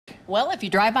Well, if you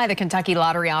drive by the Kentucky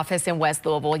Lottery office in West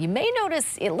Louisville, you may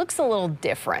notice it looks a little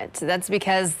different. That's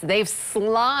because they've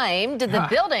slimed the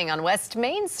building on West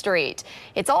Main Street.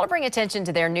 It's all to bring attention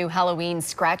to their new Halloween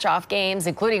scratch-off games,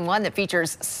 including one that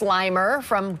features Slimer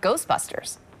from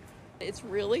Ghostbusters. It's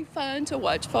really fun to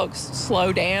watch folks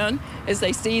slow down as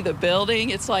they see the building.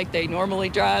 It's like they normally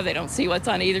drive. They don't see what's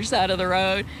on either side of the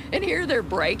road. And here they're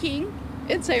braking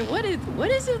and saying, what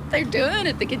is it they're doing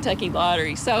at the Kentucky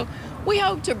Lottery? So we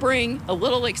hope to bring a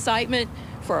little excitement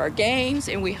for our games,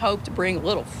 and we hope to bring a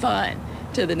little fun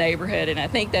to the neighborhood, and I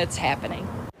think that's happening.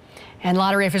 And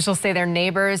lottery officials say their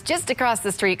neighbors just across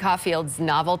the street, Caulfield's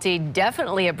Novelty,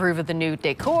 definitely approve of the new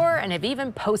decor and have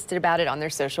even posted about it on their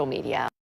social media.